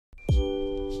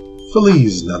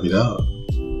Feliz Navidad!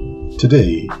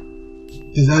 Today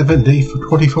is Advent Day for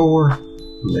 24.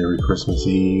 Merry Christmas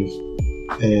Eve.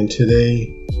 And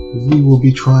today we will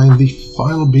be trying the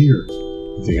final beer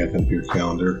of the Advent beer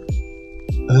calendar.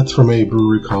 And that's from a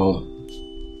brewery called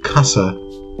Casa,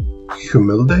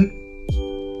 Humilde,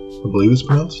 I believe it's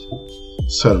pronounced,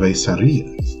 Cerveceria.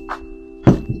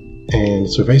 And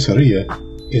Cerveceria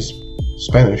is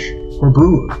Spanish for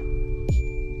brewer,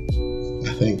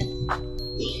 I think.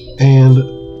 And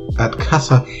at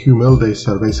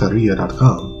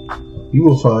casahumildecerveceria.com you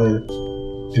will find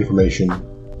information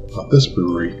about this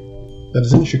brewery that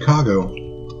is in Chicago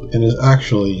and is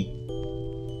actually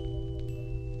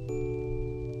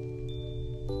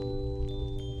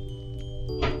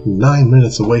nine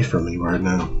minutes away from me right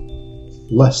now.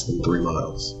 Less than 3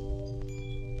 miles.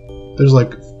 There's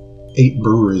like 8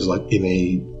 breweries like in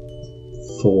a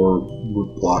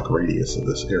 4-block radius of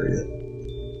this area.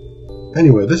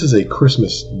 Anyway, this is a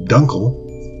Christmas Dunkel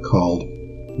called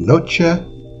Noche,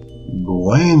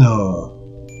 Buena,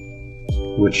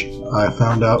 which I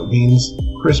found out means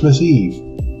Christmas Eve.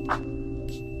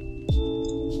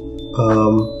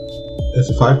 It's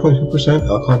a 5.2%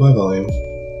 alcohol by volume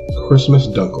Christmas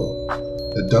Dunkel.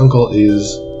 A Dunkel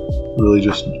is really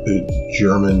just a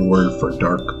German word for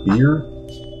dark beer.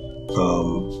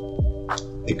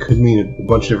 It could mean a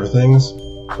bunch of different things.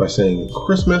 By saying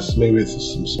Christmas, maybe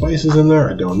it's some spices in there,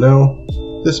 I don't know.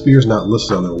 This beer is not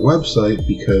listed on their website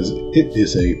because it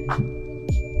is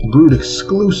brewed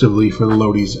exclusively for the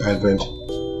Lodi's Advent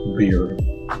beer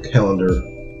calendar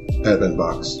Advent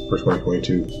box for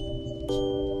 2022.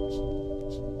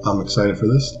 I'm excited for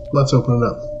this. Let's open it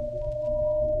up.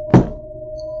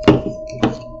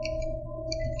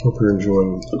 Hope you're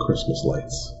enjoying the Christmas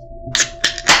lights.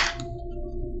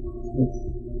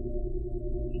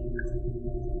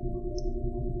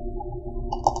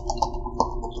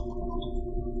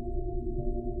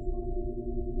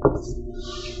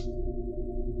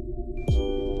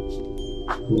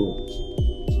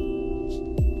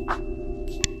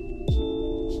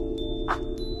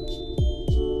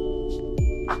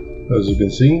 As you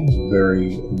can see,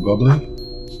 very bubbly,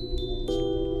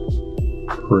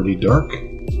 pretty dark.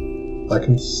 I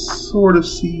can sort of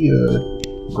see a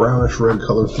brownish red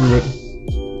color through it,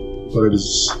 but it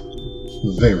is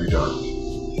very dark.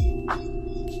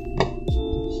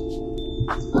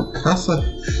 Casa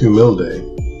Humilde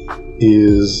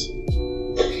is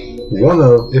one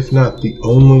of, if not the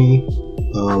only,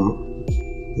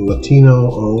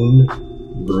 Latino-owned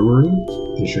brewery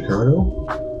in Chicago.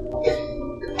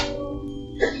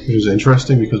 Which is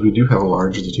interesting because we do have a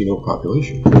large Latino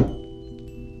population.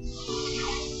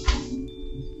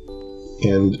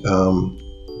 And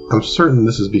I'm certain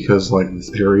this is because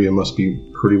this area must be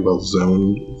pretty well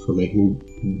zoned for making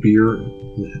beer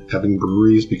and having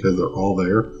breweries because they're all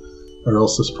there. Or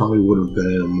else this probably would have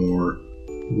been in a more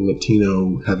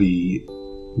Latino-heavy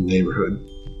neighborhood.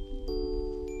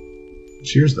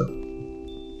 Cheers, though.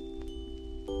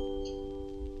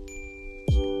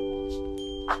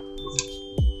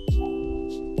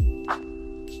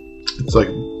 It's like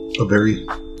a very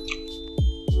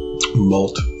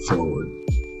malt forward.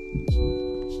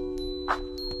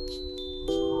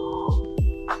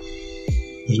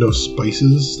 There's no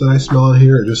spices that I smell out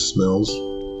here, it just smells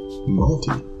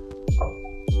malty.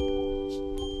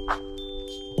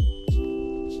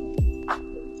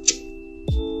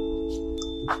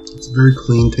 It's very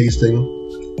clean tasting,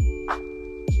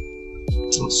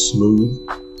 it's smooth,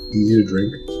 easy to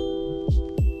drink.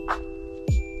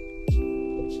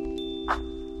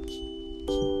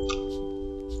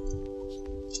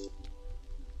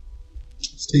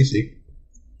 Tasty.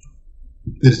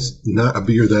 It's not a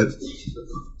beer that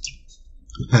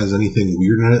has anything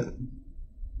weird in it.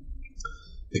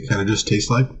 It kind of just tastes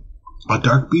like a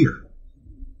dark beer,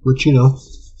 which,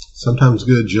 sometimes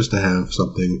good just to have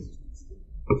something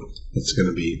that's going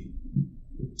to be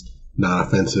not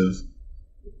offensive,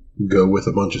 go with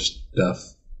a bunch of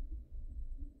stuff,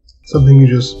 something you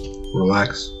just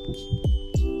relax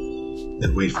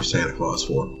and wait for Santa Claus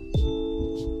for.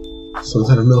 So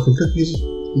instead of milk and cookies,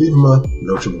 leave them a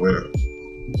Noche, Buena.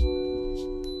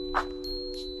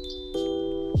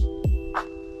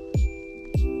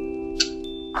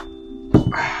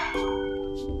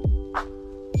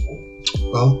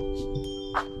 Well,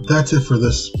 that's it for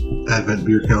this Advent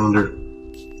beer calendar.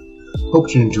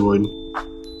 Hope you enjoyed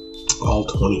all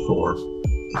 24.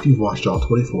 If you've watched all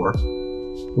 24,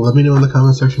 well, let me know in the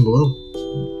comment section below.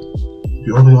 If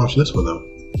you only watched this one, though,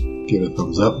 give it a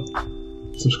thumbs up.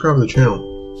 Subscribe to the channel.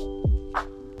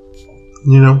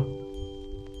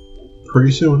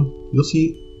 Pretty soon you'll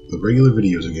see the regular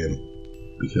videos again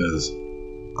because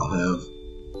I'll have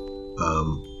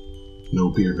no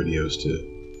beer videos to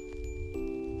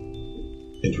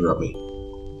interrupt me.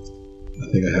 I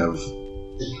think I have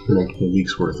multiple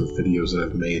weeks worth of videos that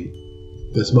I've made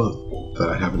this month that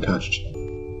I haven't touched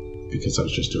because I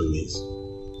was just doing these.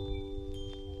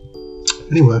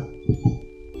 Anyway,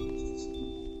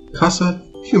 Casa,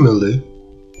 Humilde,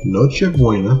 Noche,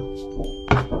 Buena.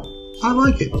 I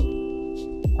like it.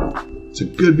 It's a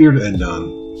good beer to end on,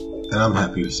 and I'm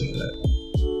happy to say that.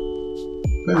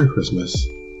 Merry Christmas,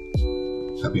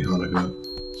 Happy Hanukkah,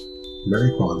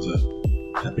 Merry Kwanzaa,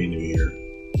 Happy New Year,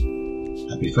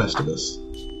 Happy Festivus,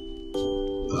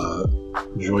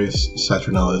 Joyous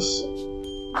Saturnalis,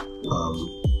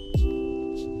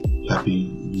 Happy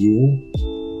Yule,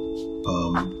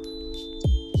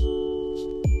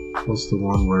 what's the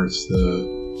one where it's the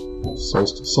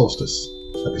solstice?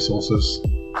 Happy Solstice,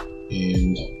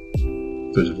 and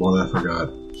there's one I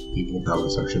forgot. Leave in the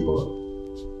comment section below.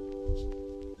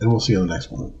 And we'll see you on the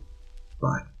next one.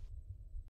 Bye.